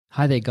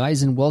Hi there,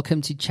 guys, and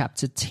welcome to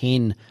Chapter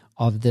 10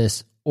 of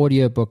this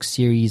audiobook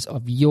series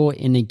of Your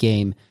Inner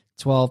Game,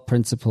 12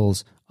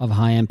 Principles of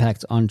High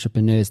Impact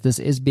Entrepreneurs. This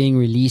is being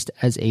released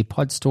as a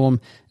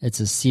Podstorm. It's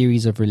a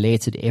series of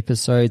related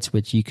episodes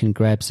which you can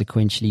grab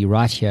sequentially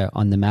right here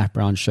on the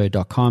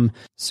mattbrownshow.com.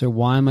 So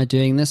why am I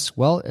doing this?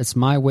 Well, it's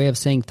my way of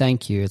saying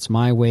thank you. It's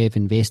my way of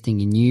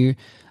investing in you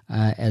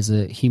as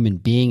a human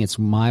being. It's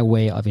my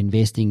way of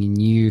investing in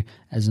you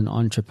as an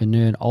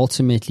entrepreneur. And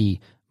ultimately,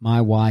 my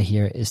why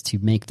here is to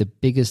make the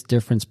biggest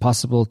difference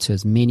possible to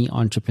as many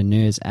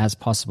entrepreneurs as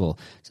possible.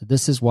 So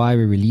this is why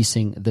we're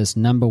releasing this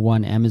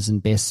 #1 Amazon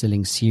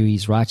best-selling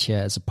series right here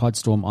as a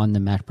Podstorm on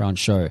the Matt Brown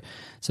Show.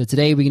 So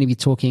today we're going to be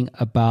talking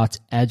about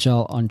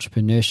agile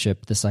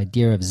entrepreneurship, this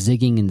idea of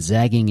zigging and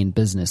zagging in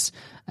business.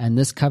 And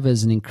this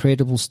covers an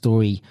incredible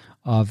story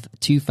of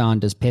two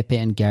founders, Pepe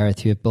and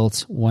Gareth, who have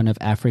built one of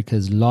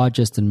Africa's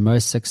largest and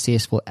most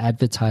successful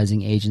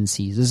advertising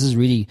agencies. This is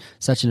really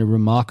such a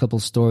remarkable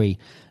story.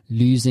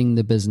 Losing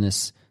the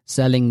business,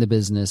 selling the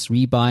business,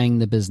 rebuying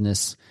the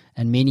business,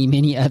 and many,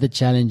 many other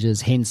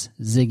challenges, hence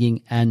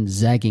zigging and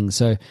zagging.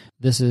 So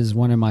this is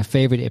one of my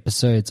favorite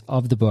episodes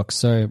of the book.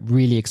 So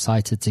really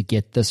excited to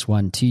get this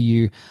one to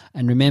you.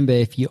 And remember,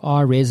 if you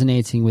are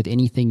resonating with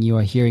anything you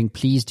are hearing,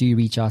 please do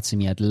reach out to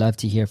me. I'd love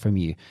to hear from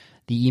you.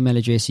 The email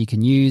address you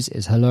can use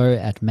is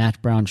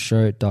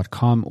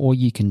hello@mattbrownshow.com, or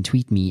you can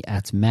tweet me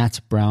at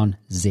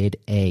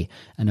mattbrownza.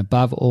 And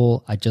above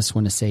all, I just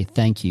want to say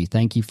thank you.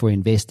 Thank you for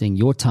investing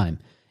your time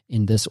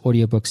in this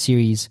audiobook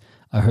series.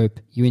 I hope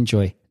you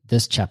enjoy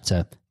this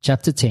chapter.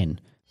 Chapter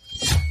 10.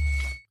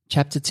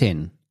 Chapter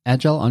 10.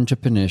 Agile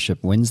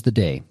Entrepreneurship Wins the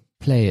Day.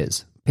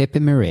 Players, Pepe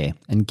Murray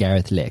and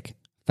Gareth Leck,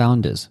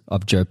 founders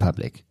of Joe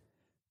Public.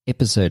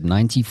 Episode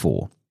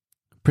 94.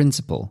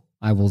 Principle,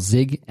 I will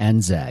zig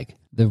and zag.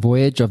 The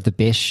voyage of the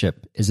best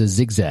ship is a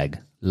zigzag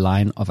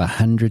line of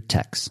 100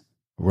 tacks.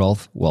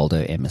 Ralph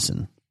Waldo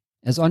Emerson.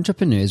 As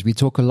entrepreneurs, we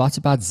talk a lot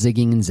about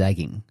zigging and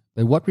zagging,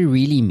 but what we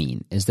really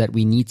mean is that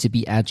we need to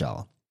be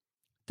agile.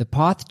 The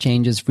path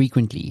changes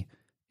frequently.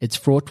 It's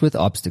fraught with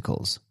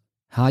obstacles.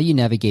 How you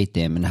navigate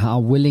them and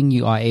how willing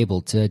you are able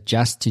to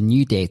adjust to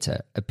new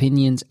data,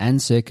 opinions, and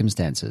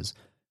circumstances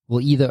will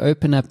either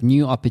open up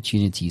new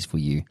opportunities for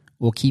you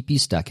or keep you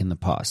stuck in the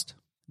past.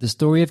 The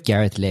story of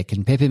Gareth Leck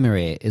and Pepe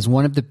Murray is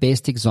one of the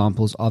best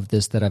examples of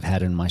this that I've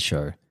had on my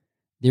show.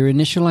 Their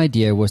initial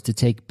idea was to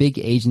take big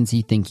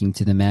agency thinking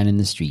to the man in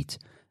the street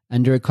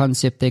under a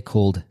concept they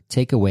called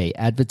takeaway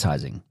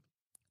advertising.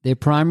 Their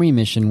primary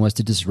mission was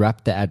to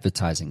disrupt the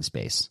advertising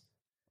space.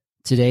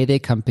 Today, their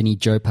company,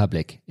 Joe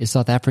Public, is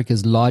South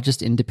Africa's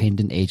largest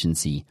independent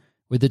agency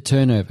with a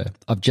turnover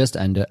of just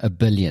under $1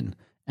 billion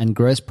and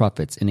gross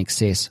profits in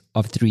excess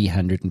of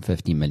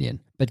 $350 million.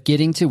 But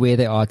getting to where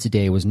they are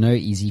today was no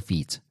easy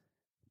feat.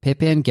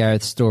 Pepe and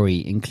Gareth's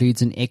story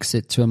includes an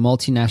exit to a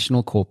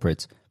multinational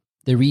corporate,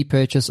 the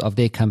repurchase of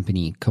their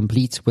company,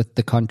 complete with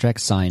the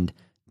contract signed,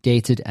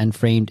 dated and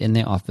framed in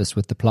their office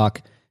with the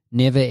plaque,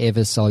 "Never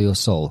ever sell your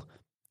soul,"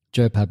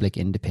 Joe Public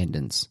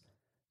independence,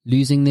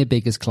 losing their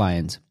biggest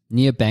client,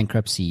 near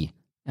bankruptcy,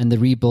 and the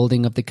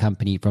rebuilding of the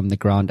company from the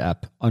ground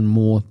up on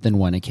more than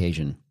one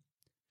occasion.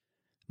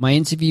 My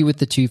interview with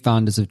the two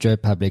founders of Joe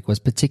Public was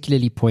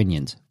particularly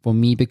poignant for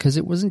me because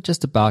it wasn't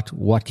just about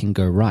what can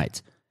go right.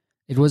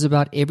 It was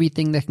about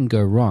everything that can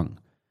go wrong,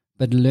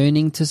 but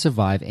learning to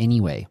survive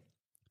anyway.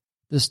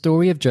 The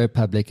story of Joe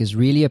Public is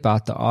really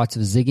about the art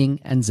of zigging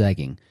and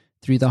zagging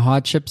through the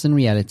hardships and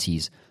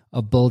realities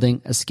of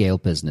building a scale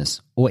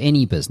business, or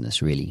any business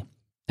really.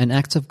 An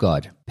act of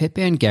God.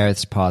 Pepe and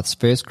Gareth's paths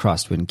first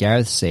crossed when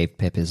Gareth saved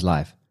Pepe's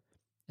life.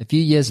 A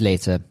few years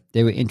later,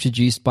 they were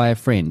introduced by a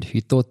friend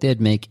who thought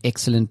they'd make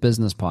excellent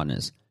business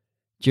partners.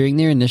 During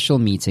their initial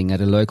meeting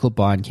at a local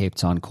bar in Cape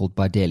Town called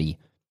Bardeli,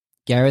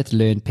 Gareth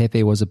learned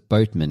Pepe was a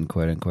boatman,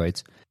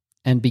 quote-unquote,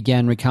 and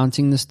began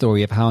recounting the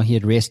story of how he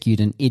had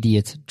rescued an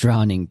idiot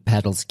drowning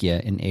paddle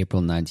skier in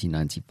April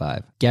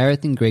 1995.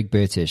 Gareth and Greg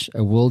Burtish,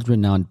 a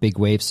world-renowned big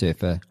wave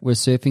surfer, were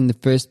surfing the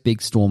first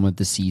big storm of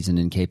the season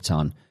in Cape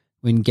Town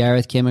when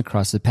Gareth came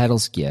across a paddle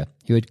skier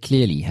who had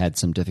clearly had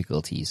some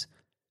difficulties.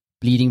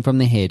 Bleeding from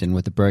the head and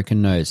with a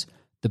broken nose,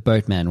 the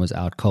boatman was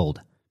out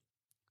cold.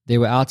 They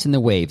were out in the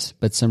waves,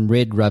 but some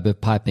red rubber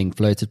piping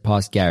floated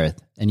past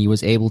Gareth, and he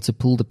was able to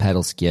pull the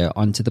paddle skier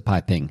onto the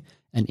piping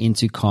and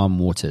into calm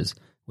waters,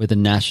 where the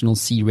National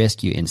Sea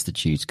Rescue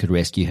Institute could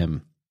rescue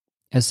him.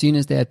 As soon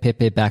as they had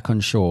Pepe back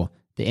on shore,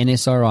 the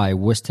NSRI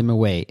whisked him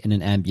away in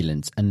an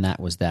ambulance, and that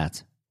was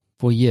that.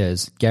 For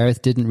years,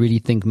 Gareth didn't really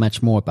think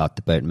much more about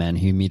the boatman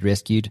whom he'd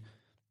rescued,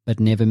 but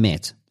never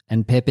met,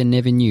 and Pepe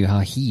never knew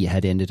how he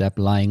had ended up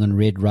lying on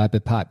red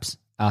rubber pipes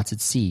out at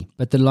sea.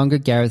 But the longer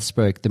Gareth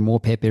spoke, the more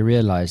Pepe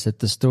realized that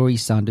the story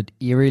sounded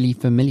eerily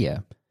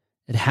familiar.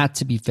 It had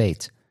to be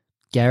fate.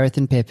 Gareth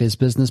and Pepe's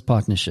business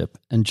partnership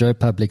and Joe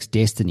Public's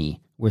destiny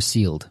were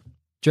sealed.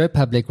 Joe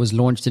Public was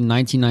launched in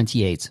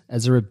 1998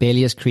 as a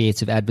rebellious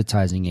creative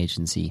advertising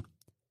agency.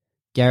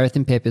 Gareth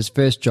and Pepe's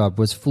first job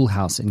was Full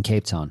House in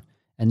Cape Town,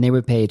 and they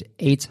were paid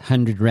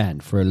 800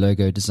 Rand for a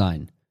logo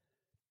design.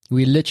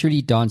 We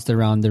literally danced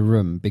around the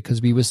room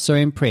because we were so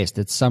impressed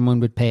that someone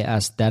would pay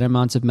us that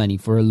amount of money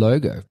for a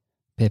logo,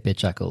 Pepe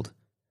chuckled.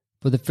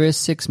 For the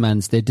first 6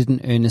 months, they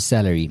didn't earn a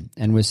salary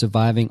and were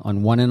surviving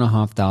on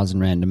 1,500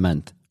 Rand a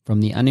month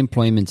from the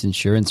Unemployment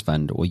Insurance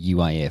Fund, or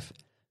UIF.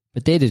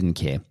 But they didn't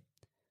care.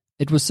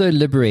 It was so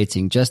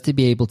liberating just to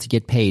be able to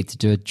get paid to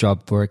do a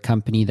job for a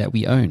company that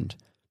we owned.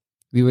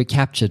 We were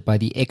captured by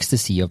the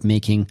ecstasy of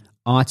making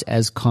art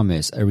as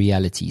commerce a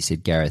reality,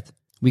 said Gareth.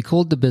 We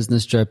called the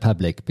business Joe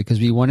Public because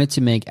we wanted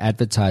to make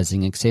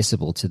advertising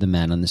accessible to the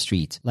man on the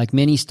street. Like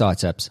many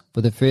startups,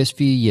 for the first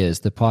few years,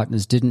 the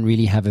partners didn't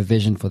really have a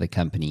vision for the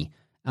company,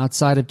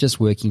 outside of just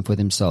working for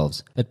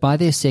themselves. But by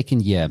their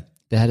second year,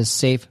 they had a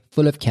safe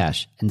full of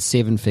cash and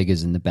 7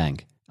 figures in the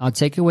bank. Our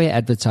takeaway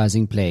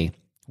advertising play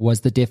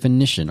was the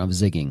definition of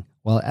zigging,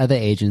 while other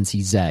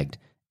agencies zagged,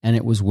 and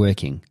it was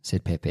working,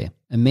 said Pepe.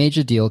 A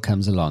major deal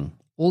comes along.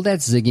 All that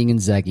zigging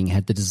and zagging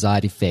had the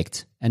desired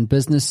effect, and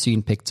business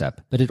soon picked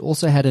up, but it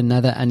also had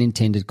another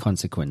unintended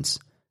consequence.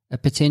 A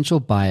potential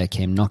buyer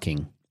came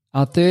knocking.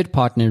 Our third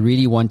partner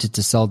really wanted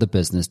to sell the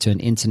business to an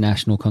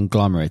international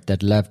conglomerate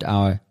that loved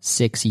our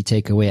sexy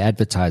takeaway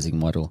advertising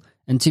model,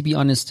 and to be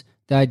honest,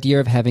 the idea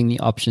of having the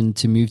option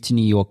to move to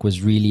New York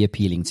was really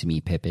appealing to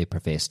me, Pepe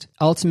professed.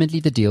 Ultimately,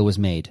 the deal was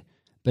made.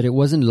 But it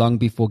wasn't long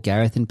before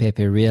Gareth and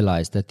Pepe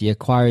realized that the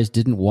acquirers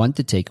didn't want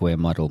the takeaway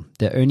model.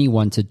 They only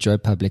wanted Joe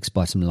Public's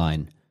bottom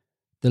line.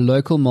 The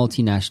local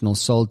multinational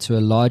sold to a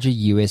larger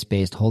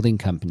US-based holding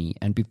company,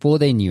 and before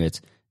they knew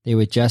it, they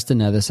were just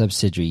another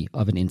subsidiary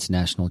of an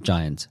international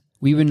giant.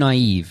 We were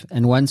naive,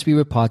 and once we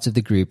were part of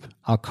the group,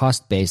 our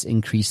cost base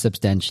increased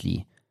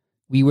substantially.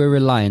 We were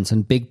reliant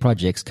on big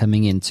projects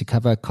coming in to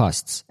cover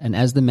costs, and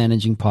as the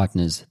managing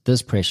partners,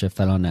 this pressure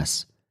fell on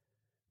us.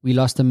 We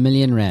lost R1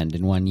 million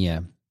in 1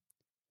 year.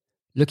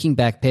 Looking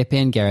back, Pepe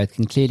and Gareth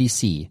can clearly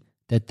see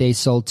that they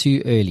sold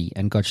too early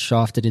and got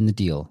shafted in the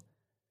deal.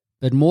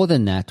 But more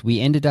than that, we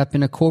ended up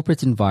in a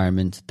corporate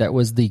environment that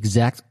was the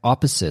exact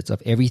opposite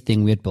of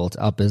everything we had built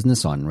our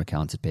business on,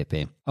 recounted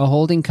Pepe. Our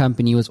holding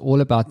company was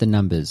all about the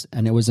numbers,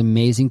 and it was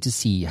amazing to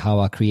see how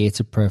our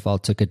creative profile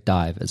took a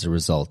dive as a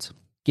result.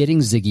 Getting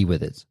ziggy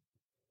with it.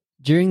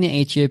 During the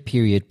 8-year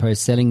period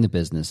post-selling the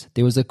business,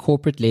 there was a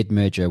corporate-led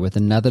merger with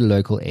another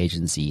local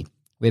agency,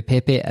 where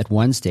Pepe at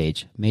one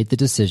stage made the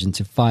decision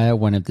to fire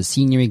one of the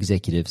senior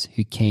executives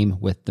who came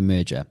with the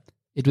merger.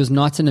 It was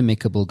not an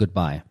amicable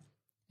goodbye,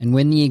 and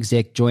when the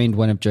exec joined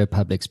one of Joe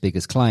Public's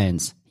biggest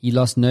clients, he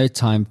lost no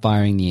time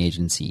firing the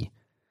agency.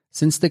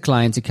 Since the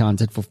client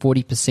accounted for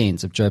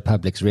 40% of Joe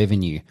Public's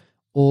revenue,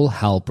 all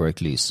hell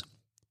broke loose.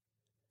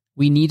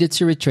 We needed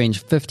to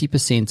retrench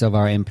 50% of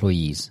our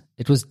employees.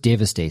 It was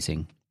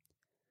devastating.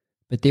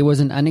 But there was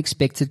an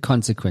unexpected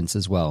consequence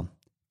as well.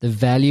 The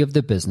value of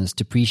the business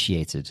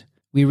depreciated.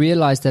 We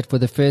realized that for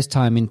the first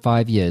time in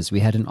 5 years, we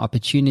had an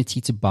opportunity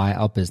to buy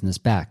our business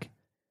back.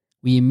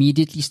 We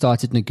immediately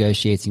started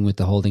negotiating with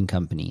the holding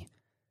company.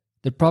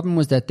 The problem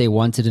was that they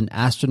wanted an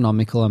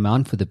astronomical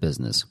amount for the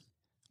business,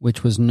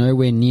 which was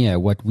nowhere near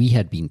what we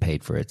had been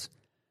paid for it.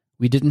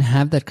 We didn't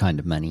have that kind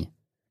of money.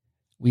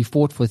 We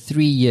fought for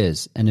 3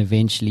 years and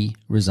eventually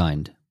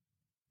resigned.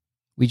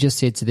 We just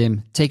said to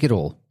them, take it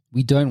all.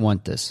 We don't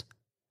want this.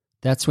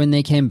 That's when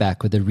they came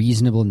back with a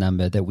reasonable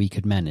number that we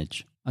could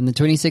manage. On the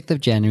 26th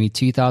of January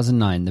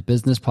 2009, the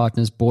business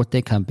partners bought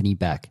their company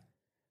back.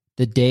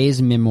 The day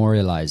is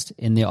memorialized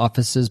in their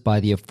offices by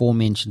the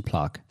aforementioned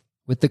plaque.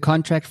 With the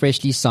contract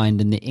freshly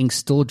signed and the ink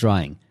still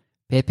drying,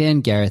 Pepe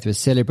and Gareth were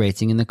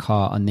celebrating in the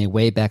car on their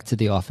way back to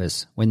the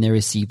office when they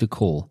received a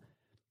call.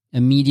 A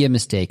media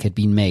mistake had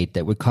been made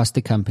that would cost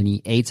the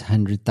company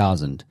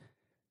 $800,000.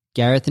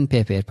 Gareth and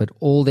Pepe had put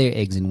all their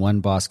eggs in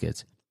one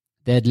basket.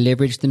 They had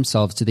leveraged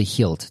themselves to the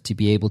hilt to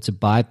be able to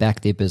buy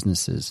back their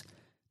businesses.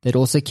 They'd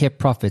also kept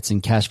profits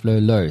and cash flow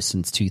low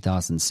since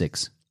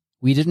 2006.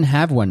 We didn't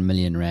have R1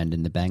 million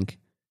in the bank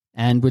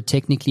and were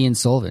technically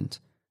insolvent.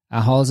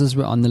 Our houses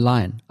were on the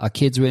line, our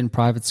kids were in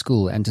private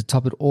school, and to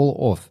top it all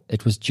off,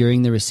 it was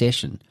during the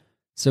recession.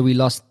 So we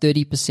lost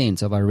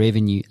 30% of our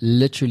revenue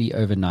literally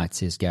overnight,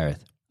 says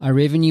Gareth. Our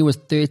revenue was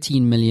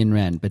 13 million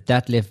rand, but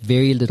that left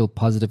very little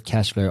positive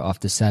cash flow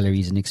after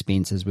salaries and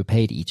expenses were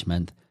paid each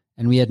month,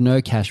 and we had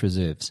no cash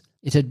reserves.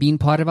 It had been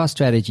part of our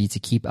strategy to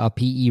keep our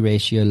PE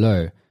ratio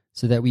low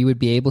so that we would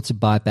be able to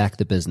buy back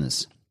the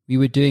business. We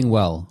were doing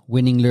well,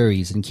 winning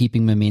lorries and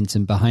keeping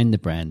momentum behind the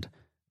brand,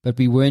 but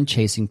we weren't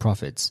chasing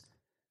profits.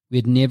 We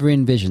had never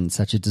envisioned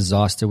such a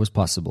disaster was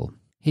possible.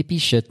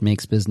 Hippie shit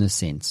makes business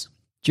sense.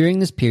 During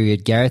this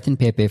period, Gareth and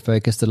Pepe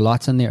focused a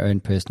lot on their own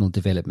personal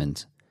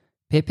development.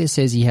 Pepe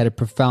says he had a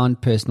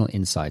profound personal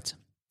insight.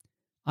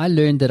 I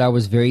learned that I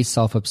was very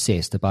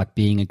self-obsessed about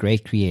being a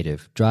great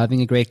creative,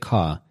 driving a great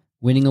car,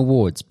 winning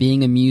awards,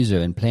 being a muser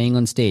and playing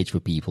on stage for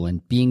people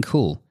and being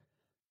cool.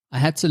 I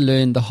had to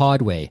learn the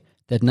hard way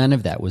that none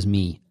of that was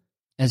me.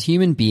 As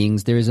human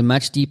beings, there is a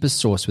much deeper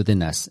source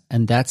within us,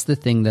 and that's the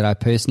thing that I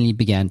personally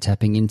began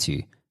tapping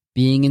into,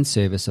 being in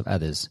service of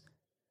others.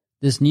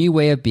 This new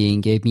way of being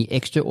gave me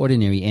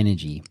extraordinary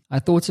energy. I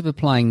thought of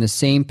applying the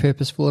same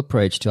purposeful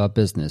approach to our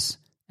business,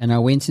 and I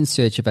went in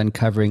search of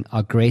uncovering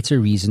our greater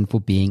reason for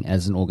being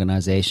as an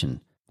organization.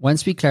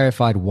 Once we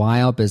clarified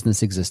why our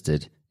business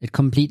existed, it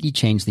completely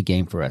changed the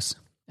game for us.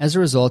 As a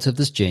result of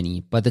this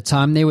journey, by the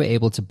time they were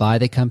able to buy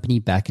the company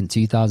back in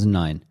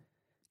 2009,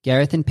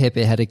 Gareth and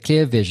Pepe had a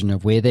clear vision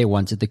of where they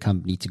wanted the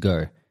company to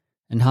go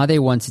and how they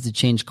wanted to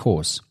change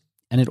course,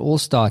 and it all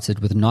started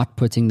with not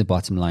putting the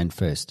bottom line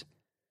first.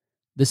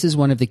 This is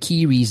one of the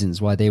key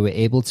reasons why they were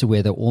able to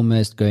weather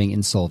almost going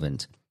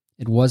insolvent.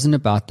 It wasn't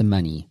about the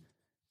money.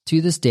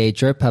 To this day,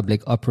 Joe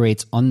Public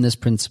operates on this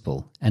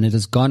principle, and it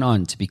has gone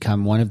on to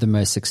become one of the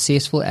most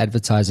successful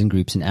advertising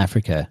groups in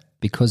Africa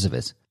because of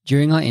it.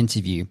 During our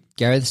interview,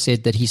 Gareth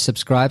said that he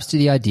subscribes to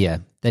the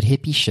idea that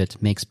hippie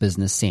shit makes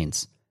business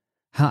sense.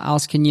 How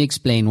else can you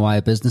explain why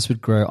a business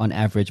would grow on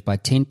average by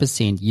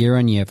 10% year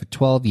on year for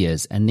 12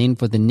 years and then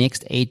for the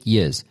next 8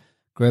 years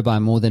grow by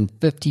more than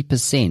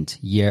 50%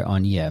 year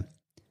on year?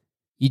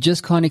 You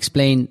just can't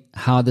explain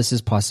how this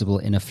is possible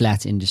in a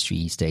flat industry,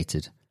 he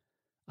stated.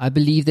 I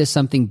believe there's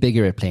something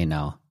bigger at play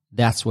now.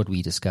 That's what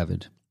we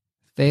discovered.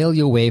 Fail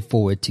your way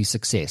forward to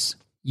success.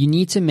 You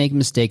need to make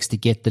mistakes to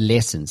get the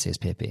lesson, says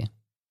Pepe.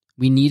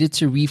 We needed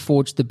to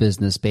reforge the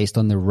business based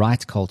on the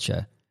right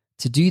culture.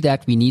 To do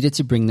that, we needed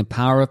to bring the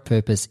power of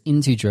purpose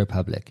into Joe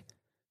Public.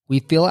 We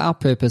feel our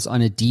purpose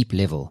on a deep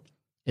level.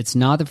 It's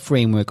now the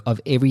framework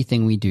of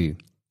everything we do.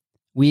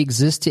 We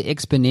exist to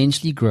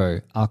exponentially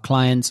grow our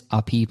clients,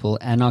 our people,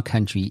 and our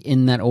country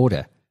in that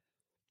order.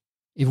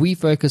 If we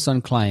focus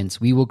on clients,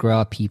 we will grow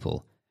our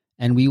people,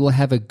 and we will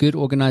have a good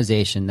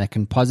organization that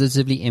can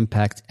positively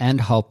impact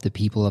and help the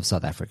people of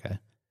South Africa.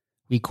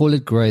 We call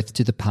it growth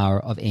to the power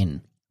of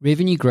N.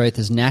 Revenue growth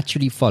has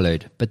naturally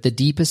followed, but the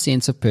deeper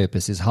sense of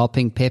purpose is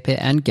helping Pepe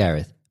and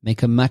Gareth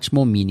make a much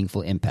more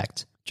meaningful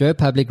impact. Joe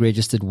Public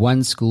registered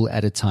one school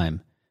at a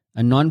time,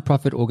 a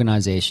non-profit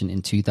organization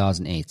in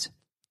 2008.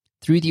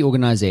 Through the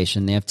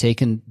organization, they have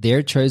taken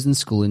their chosen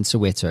school in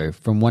Soweto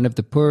from one of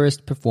the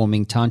poorest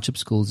performing township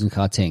schools in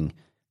Gauteng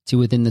to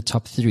within the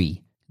top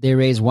 3. They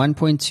raise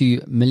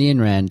 1.2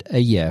 million rand a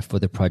year for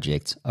the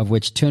project, of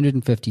which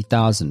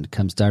 250,000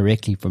 comes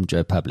directly from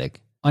Joe Public.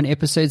 On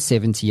episode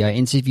 70, I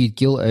interviewed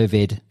Gil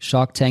Oved,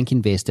 Shark Tank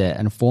investor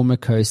and former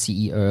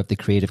co-CEO of the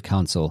Creative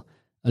Council,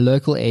 a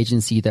local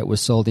agency that was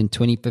sold in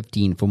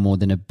 2015 for more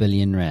than R1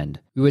 billion.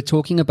 We were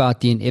talking about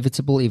the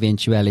inevitable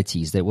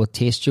eventualities that will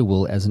test your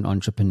will as an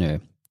entrepreneur.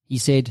 He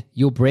said,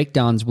 your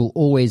breakdowns will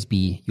always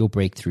be your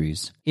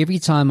breakthroughs. Every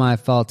time I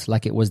felt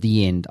like it was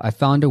the end, I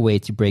found a way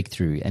to break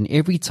through, and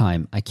every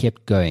time I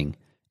kept going.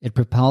 It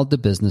propelled the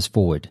business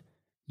forward.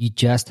 You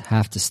just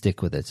have to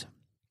stick with it.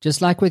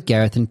 Just like with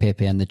Gareth and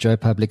Pepe and the Joe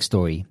Public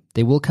story,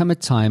 there will come a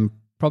time,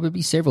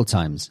 probably several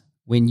times,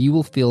 when you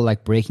will feel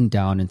like breaking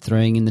down and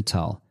throwing in the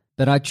towel.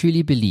 But I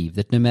truly believe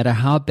that no matter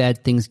how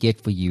bad things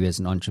get for you as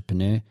an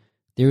entrepreneur,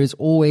 there is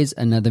always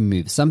another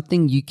move,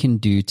 something you can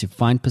do to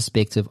find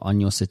perspective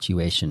on your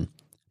situation,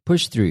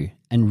 push through,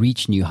 and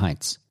reach new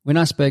heights. When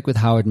I spoke with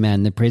Howard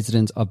Mann, the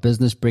president of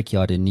Business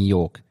Brickyard in New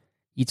York,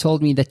 he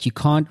told me that you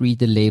can't read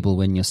the label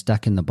when you're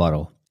stuck in the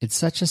bottle. It's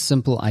such a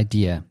simple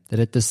idea that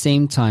at the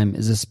same time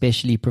is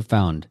especially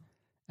profound,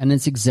 and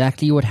it's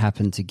exactly what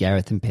happened to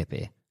Gareth and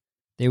Pepe.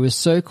 They were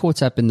so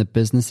caught up in the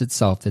business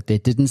itself that they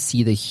didn't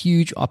see the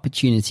huge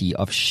opportunity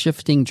of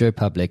shifting Joe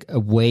Public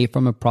away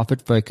from a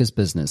profit-focused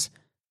business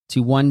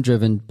to one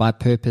driven by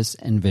purpose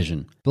and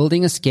vision.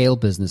 Building a scale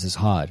business is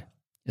hard.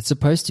 It's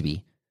supposed to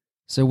be.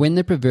 So when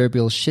the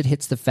proverbial shit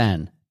hits the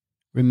fan,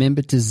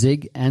 remember to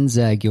zig and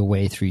zag your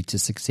way through to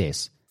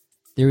success.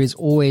 There is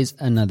always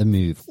another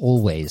move,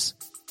 always.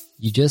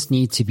 You just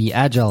need to be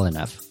agile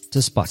enough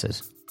to spot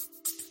it.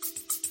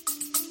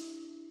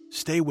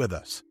 Stay with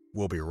us.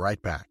 We'll be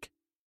right back.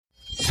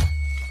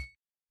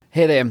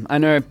 Hey there, I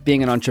know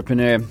being an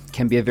entrepreneur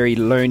can be a very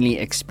lonely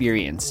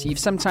experience. You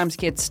sometimes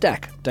get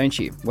stuck, don't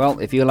you? Well,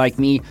 if you're like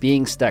me,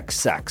 being stuck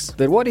sucks.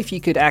 But what if you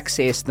could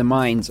access the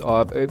minds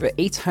of over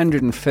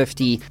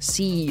 850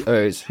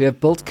 CEOs who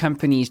have built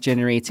companies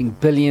generating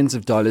billions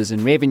of dollars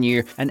in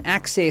revenue and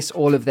access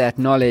all of that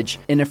knowledge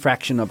in a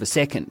fraction of a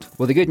second?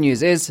 Well, the good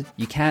news is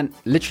you can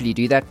literally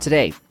do that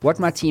today. What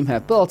my team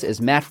have built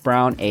is Matt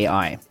Brown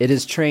AI. It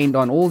is trained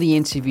on all the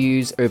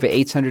interviews, over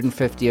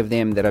 850 of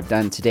them that I've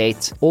done to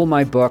date, all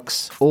my books,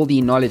 all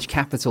the knowledge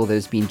capital that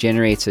has been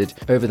generated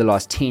over the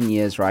last 10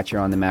 years right here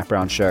on the Matt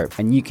Brown Show.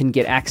 And you can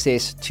get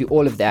access to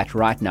all of that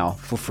right now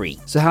for free.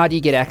 So how do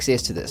you get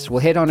access to this? Well,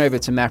 head on over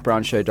to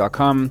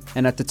mattbrownshow.com,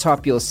 and at the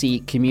top you'll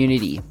see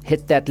community.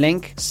 Hit that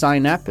link,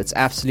 sign up, it's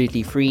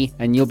absolutely free,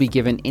 and you'll be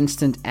given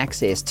instant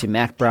access to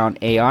Matt Brown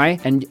AI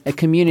and a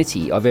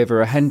community of over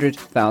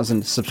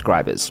 100,000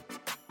 subscribers.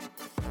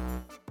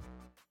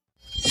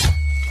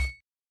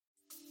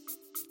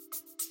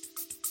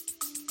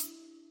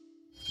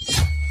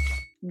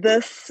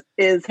 This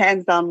is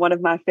hands down one of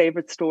my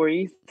favorite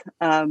stories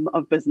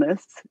of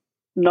business,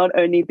 not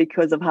only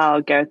because of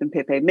how Gareth and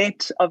Pepe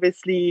met,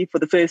 obviously, for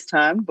the first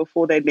time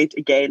before they met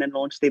again and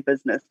launched their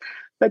business,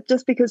 but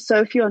just because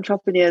so few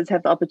entrepreneurs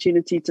have the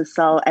opportunity to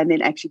sell and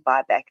then actually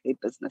buy back their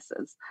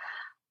businesses.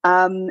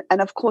 And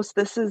of course,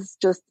 this is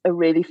just a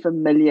really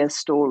familiar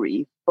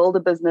story. Build a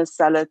business,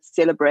 sell it,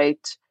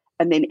 celebrate,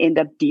 and then end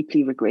up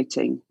deeply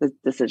regretting the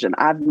decision.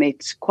 I've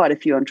met quite a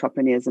few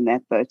entrepreneurs in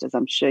that boat, as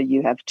I'm sure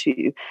you have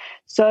too.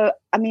 So,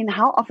 I mean,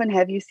 how often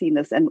have you seen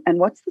this, and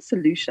what's the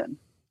solution?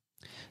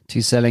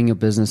 To selling your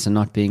business and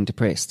not being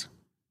depressed.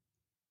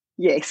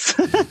 Yes.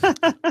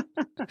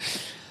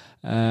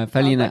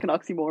 Funny enough, like an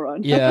oxymoron.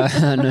 Yeah,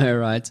 I know,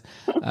 right?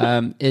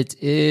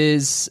 It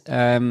is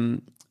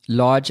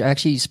large. I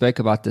actually spoke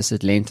about this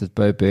at length with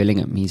Bo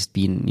Burlingham. He's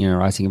been,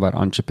 writing about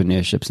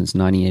entrepreneurship since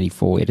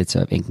 1984, editor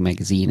of Inc.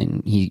 magazine,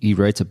 and he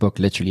wrote a book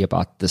literally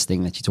about this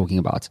thing that you're talking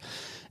about.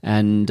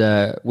 And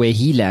where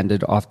he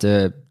landed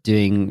after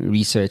doing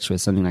research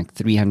with something like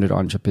 300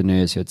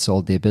 entrepreneurs who had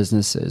sold their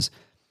businesses,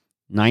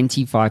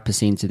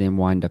 95% of them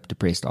wind up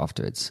depressed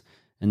afterwards.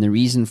 And the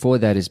reason for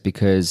that is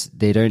because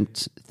they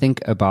don't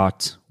think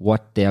about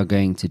what they are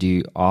going to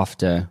do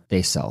after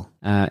they sell.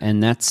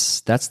 And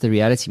that's the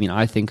reality. I mean,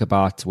 I think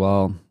about,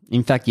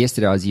 in fact,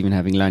 yesterday I was even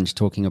having lunch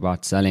talking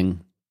about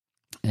selling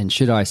and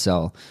should I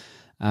sell?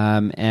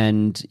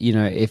 And,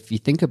 if you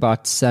think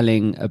about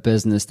selling a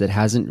business that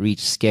hasn't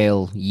reached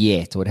scale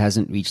yet, or it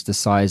hasn't reached the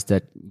size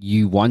that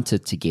you want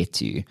it to get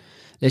to,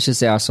 let's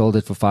just say I sold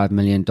it for $5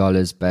 million,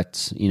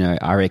 but,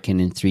 I reckon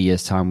in 3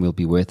 years' time we'll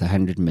be worth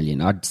 $100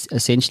 million. I'd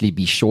essentially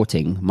be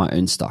shorting my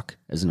own stock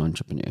as an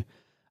entrepreneur.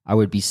 I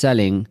would be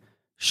shorting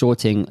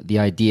the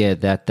idea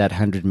that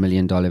 $100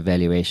 million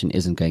valuation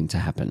isn't going to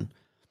happen.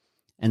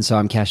 And so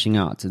I'm cashing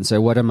out. And so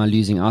what am I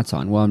losing out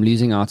on? Well, I'm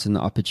losing out on the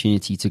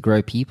opportunity to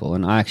grow people.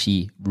 And I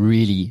actually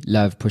really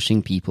love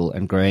pushing people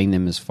and growing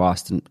them as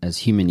fast and as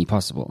humanly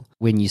possible.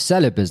 When you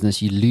sell a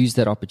business, you lose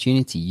that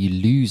opportunity. You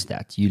lose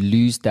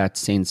that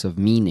sense of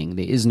meaning.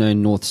 There is no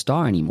North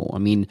Star anymore. I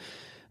mean,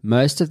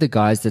 most of the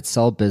guys that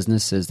sell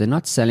businesses, they're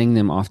not selling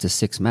them after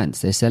 6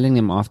 months. They're selling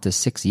them after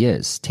 6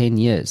 years, 10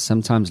 years,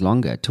 sometimes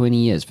longer, 20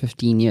 years,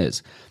 15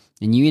 years.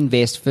 And you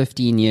invest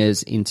 15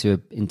 years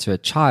into a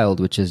child,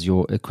 which is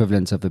your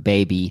equivalent of a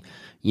baby,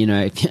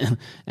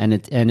 and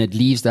it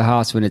leaves the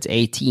house when it's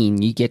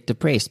 18, you get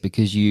depressed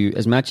because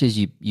as much as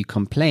you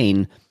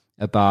complain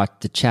about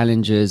the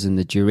challenges and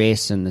the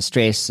duress and the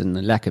stress and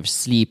the lack of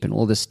sleep and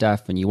all this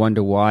stuff, and you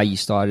wonder why you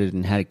started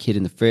and had a kid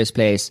in the first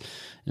place,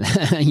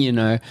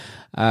 and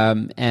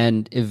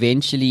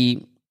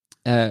eventually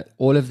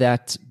all of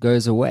that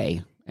goes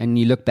away. And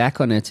you look back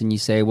on it and you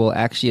say, well,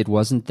 actually, it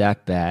wasn't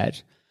that bad.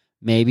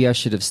 Maybe I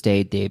should have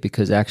stayed there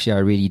because actually I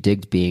really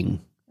digged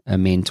being a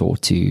mentor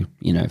to,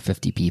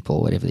 50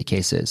 people, whatever the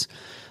case is.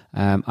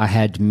 I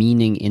had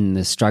meaning in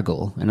the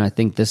struggle. And I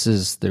think this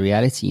is the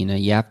reality.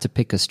 You have to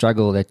pick a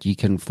struggle that you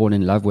can fall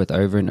in love with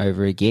over and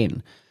over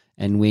again.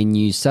 And when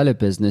you sell a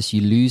business,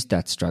 you lose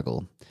that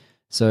struggle.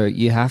 So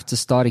you have to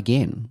start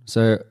again.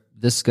 So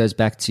this goes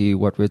back to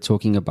what we're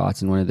talking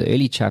about in one of the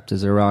early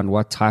chapters around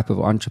what type of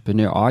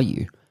entrepreneur are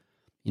you?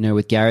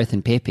 With Gareth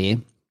and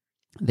Pepe,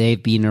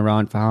 they've been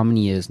around for how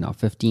many years now?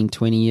 15,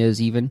 20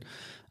 years even.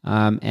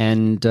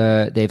 And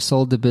they've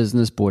sold the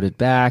business, bought it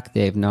back.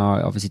 They've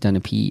now obviously done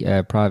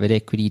a private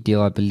equity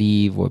deal, I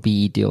believe, or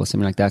BE deal or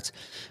something like that.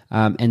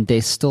 And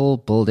they're still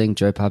building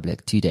Joe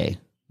Public today,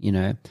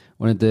 one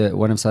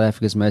of South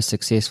Africa's most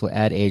successful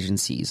ad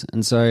agencies.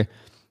 And so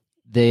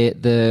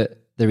the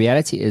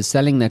reality is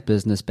selling that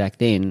business back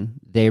then,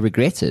 they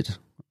regretted.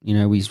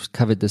 We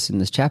covered this in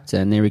this chapter,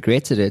 and they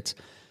regretted it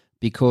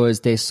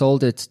because they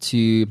sold it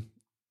to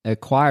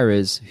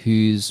acquirers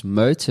whose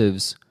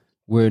motives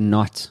were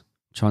not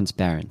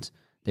transparent.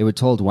 They were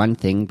told one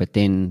thing, but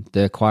then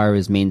the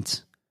acquirers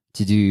meant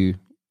to do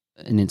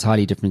an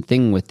entirely different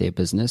thing with their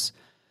business.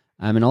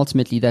 And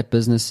ultimately that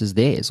business is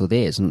theirs,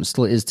 and it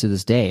still is to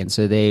this day. And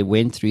so they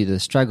went through the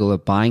struggle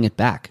of buying it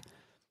back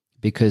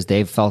because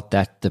they felt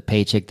that the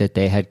paycheck that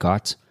they had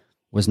got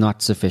was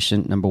not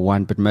sufficient, number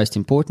one, but most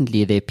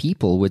importantly, their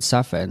people would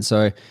suffer. And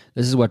so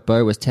this is what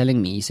Bo was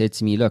telling me. He said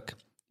to me, look,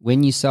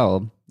 when you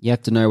sell, you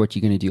have to know what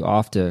you're going to do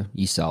after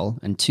you sell.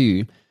 And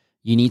two,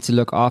 you need to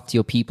look after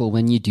your people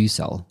when you do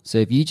sell. So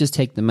if you just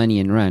take the money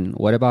and run,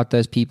 what about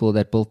those people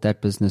that built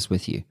that business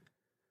with you?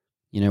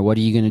 What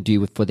are you going to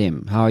do for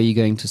them? How are you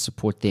going to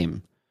support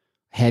them?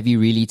 Have you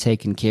really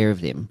taken care of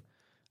them?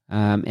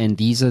 And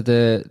these are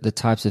the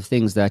types of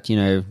things that,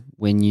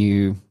 when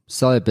you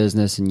sell a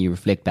business and you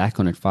reflect back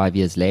on it 5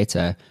 years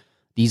later,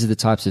 these are the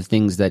types of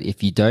things that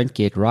if you don't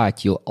get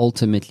right, you'll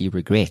ultimately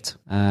regret.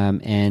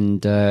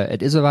 And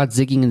it is about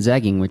zigging and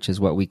zagging, which is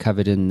what we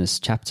covered in this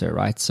chapter,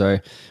 right? So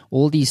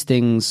all these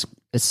things,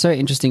 it's so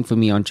interesting for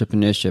me,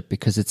 entrepreneurship,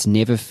 because it's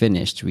never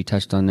finished. We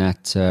touched on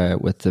that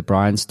with the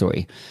Brian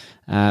story.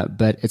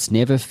 But it's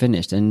never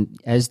finished. And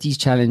as these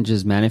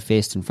challenges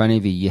manifest in front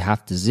of you, you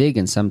have to zig.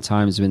 And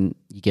sometimes when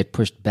you get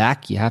pushed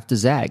back, you have to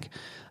zag.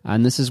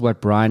 And this is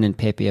what Brian and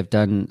Pepe have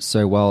done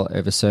so well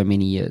over so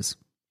many years.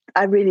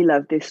 I really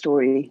love their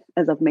story,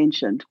 as I've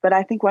mentioned. But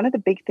I think one of the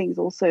big things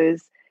also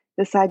is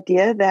this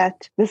idea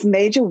that this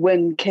major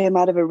win came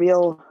out of a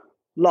real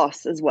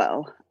loss as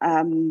well.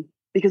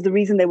 Because the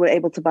reason they were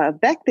able to buy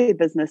back their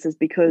business is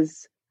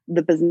because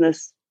the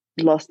business,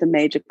 lost a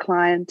major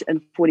client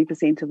and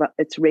 40% of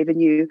its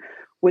revenue,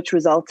 which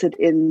resulted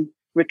in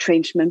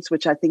retrenchments,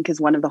 which I think is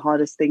one of the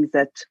hardest things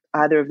that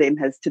either of them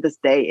has to this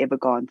day ever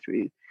gone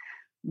through.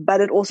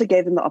 But it also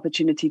gave them the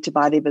opportunity to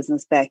buy their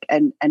business back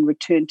and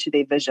return to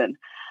their vision.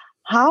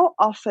 How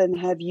often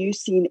have you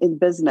seen in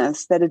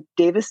business that a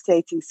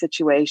devastating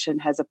situation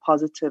has a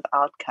positive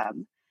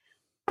outcome?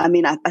 I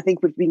mean, I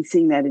think we've been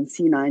seeing that in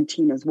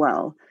C19 as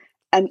well.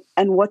 And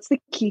what's the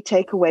key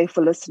takeaway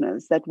for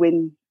listeners that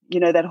when,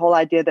 that whole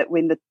idea that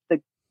when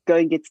the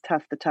going gets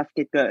tough, the tough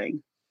get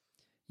going?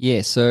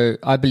 Yeah, so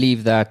I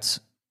believe that,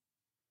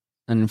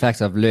 and in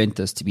fact, I've learned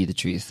this to be the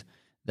truth,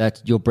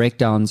 that your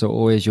breakdowns are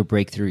always your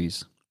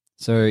breakthroughs.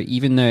 So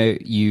even though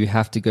you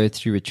have to go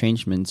through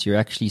retrenchments, you're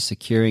actually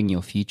securing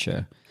your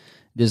future.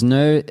 There's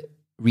no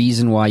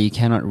reason why you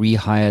cannot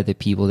rehire the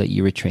people that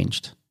you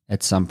retrenched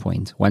at some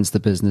point once the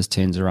business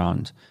turns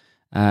around.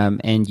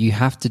 And you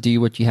have to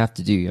do what you have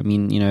to do. I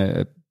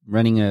mean,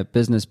 running a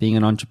business, being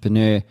an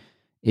entrepreneur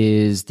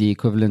is the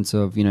equivalent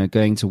of,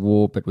 going to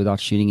war but without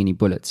shooting any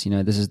bullets.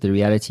 This is the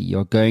reality.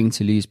 You're going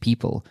to lose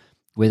people,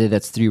 whether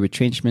that's through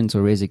retrenchment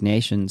or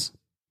resignations.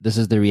 This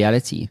is the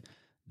reality.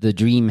 The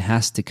dream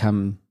has to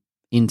come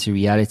into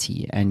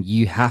reality, and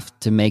you have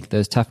to make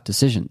those tough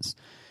decisions.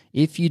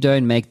 If you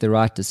don't make the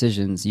right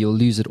decisions, you'll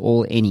lose it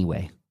all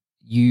anyway.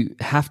 You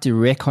have to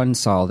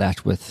reconcile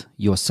that with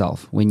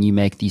yourself when you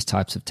make these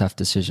types of tough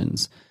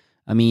decisions.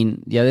 I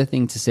mean, the other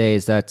thing to say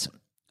is that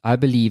I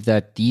believe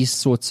that these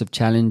sorts of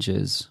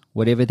challenges,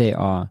 whatever they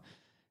are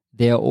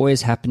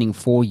always happening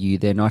for you.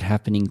 They're not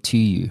happening to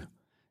you.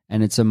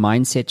 And it's a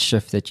mindset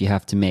shift that you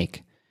have to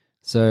make.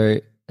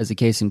 So as a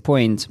case in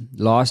point,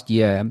 last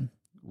year,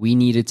 we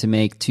needed to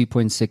make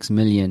 2.6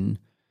 million,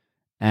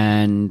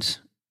 and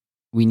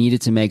we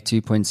needed to make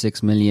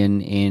 2.6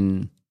 million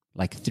in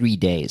like 3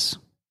 days.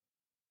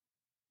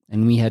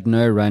 And we had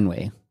no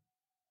runway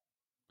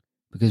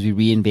because we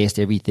reinvest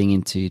everything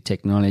into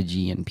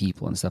technology and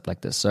people and stuff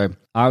like this. So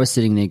I was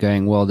sitting there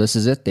going, well, this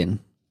is it then.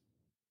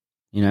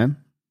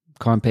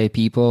 Can't pay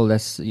people,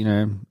 less,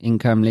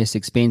 income, less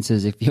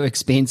expenses. If your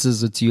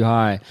expenses are too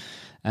high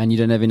and you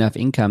don't have enough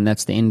income,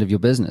 that's the end of your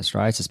business,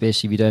 right?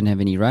 Especially if you don't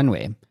have any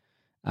runway.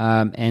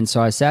 And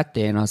so I sat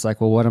there and I was like,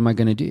 well, what am I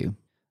going to do?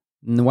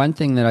 And the one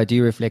thing that I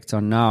do reflect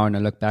on now, and I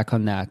look back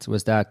on that,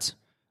 was that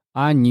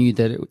I knew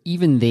that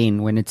even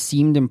then, when it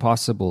seemed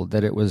impossible,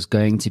 that it was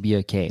going to be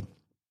okay.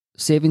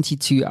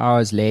 72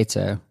 hours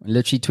later,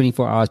 literally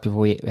 24 hours before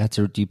we had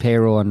to do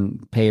payroll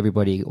and pay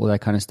everybody, all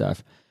that kind of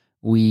stuff,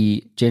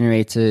 we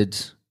generated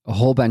a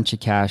whole bunch of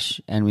cash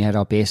and we had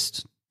our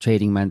best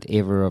trading month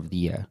ever of the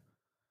year.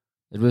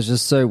 It was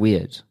just so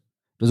weird.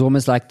 It was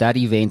almost like that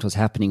event was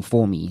happening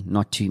for me,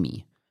 not to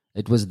me.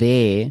 It was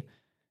there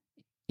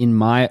in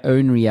my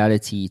own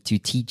reality to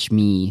teach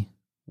me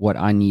what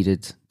I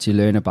needed to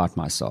learn about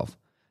myself.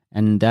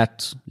 And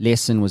that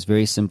lesson was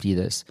very simply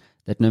this,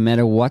 that no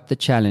matter what the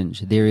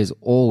challenge, there is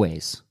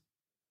always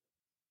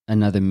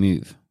another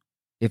move.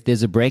 If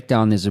there's a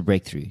breakdown, there's a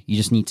breakthrough. You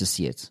just need to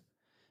see it.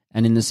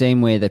 And in the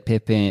same way that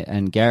Pepe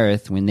and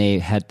Gareth, when they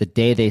had the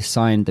day they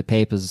signed the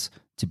papers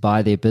to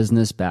buy their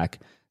business back,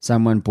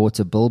 someone bought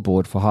a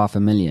billboard for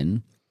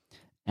 $500,000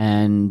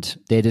 and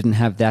they didn't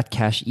have that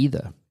cash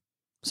either.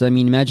 So, I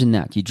mean, imagine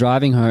that. You're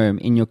driving home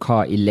in your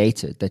car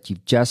elated that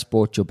you've just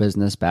bought your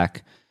business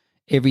back.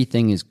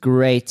 Everything is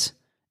great,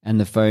 and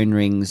the phone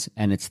rings,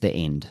 and it's the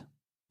end.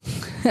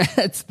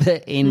 It's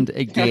the end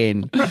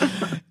again.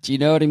 Do you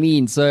know what I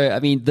mean? So, I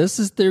mean, this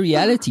is the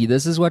reality.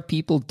 This is what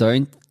people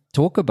don't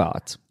talk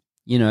about.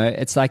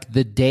 It's like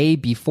the day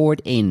before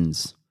it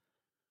ends.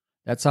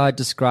 That's how I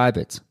describe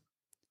it.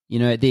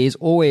 There's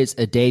always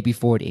a day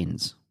before it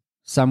ends.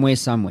 Somewhere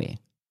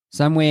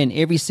in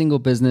every single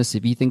business.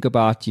 If you think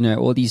about,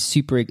 all these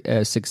super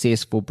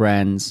successful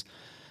brands,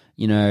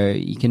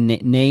 you can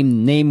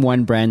name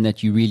one brand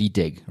that you really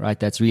dig, right?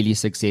 That's really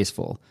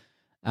successful.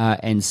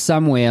 And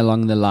somewhere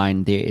along the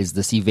line, there is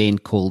this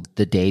event called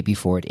the day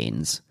before it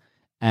ends.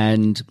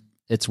 And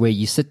it's where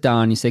you sit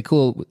down, you say,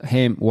 cool,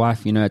 hey,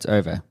 wife, it's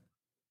over.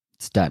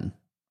 It's done.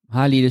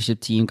 High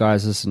leadership team,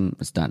 guys, listen,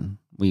 it's done.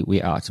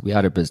 We're out. We're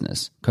out of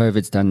business.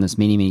 COVID's done this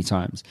many, many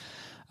times.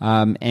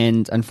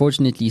 And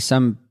unfortunately,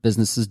 some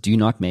businesses do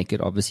not make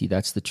it. Obviously,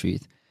 that's the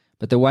truth.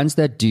 But the ones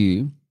that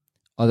do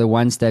are the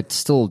ones that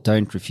still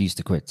don't refuse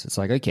to quit. It's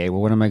like, okay,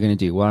 well, what am I going to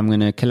do? Well, I'm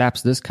going to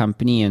collapse this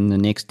company, and the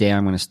next day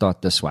I'm going to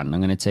start this one. I'm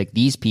going to take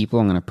these people,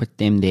 I'm going to put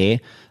them there.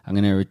 I'm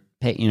going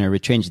to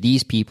retrench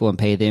these people and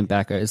pay them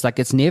back. It's like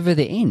it's never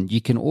the end.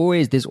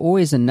 There's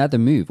always another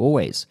move,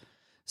 always.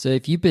 So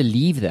if you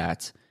believe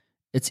that,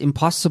 it's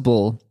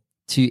impossible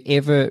to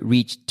ever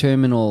reach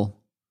terminal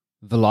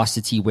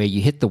velocity where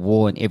you hit the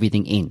wall and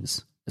everything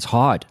ends. It's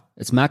hard.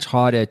 It's much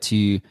harder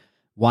to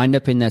wind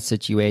up in that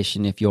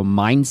situation if your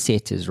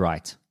mindset is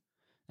right.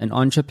 And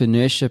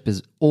entrepreneurship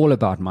is all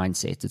about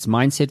mindset. It's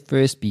mindset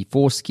first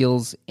before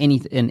skills,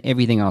 and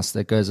everything else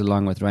that goes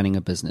along with running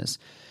a business.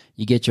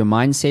 You get your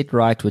mindset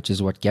right, which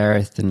is what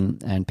Gareth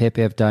and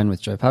Pepe have done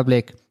with Joe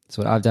Public. It's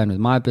what I've done with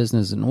my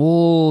business and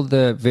all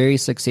the very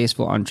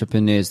successful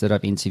entrepreneurs that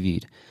I've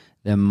interviewed.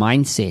 Their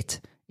mindset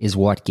is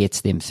what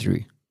gets them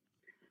through.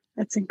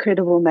 That's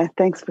incredible, Matt.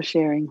 Thanks for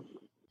sharing.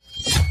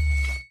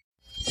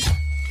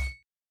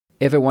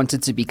 Ever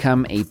wanted to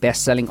become a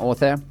best-selling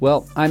author?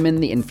 Well, I'm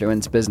in the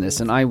influence business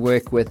and I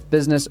work with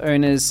business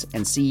owners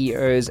and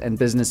CEOs and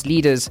business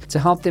leaders to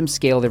help them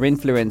scale their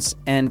influence.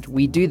 And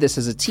we do this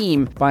as a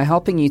team by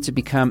helping you to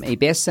become a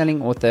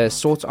best-selling author,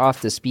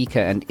 sought-after speaker,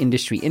 and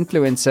industry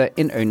influencer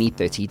in only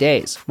 30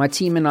 days. My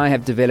team and I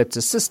have developed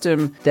a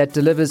system that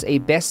delivers a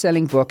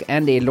best-selling book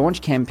and a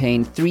launch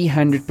campaign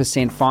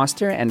 300%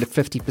 faster and at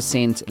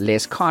 50%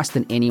 less cost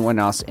than anyone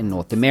else in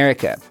North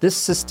America. This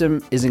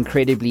system is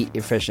incredibly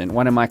efficient.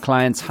 One of my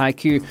clients,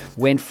 Haiku,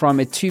 went from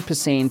a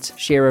 2%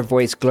 share of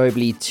voice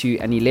globally to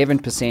an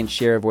 11%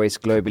 share of voice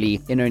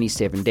globally in only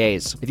 7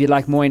 days. If you'd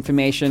like more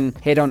information,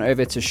 head on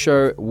over to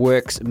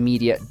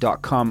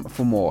showworksmedia.com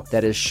for more.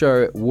 That is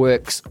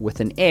showworks with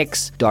an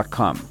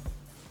X.com.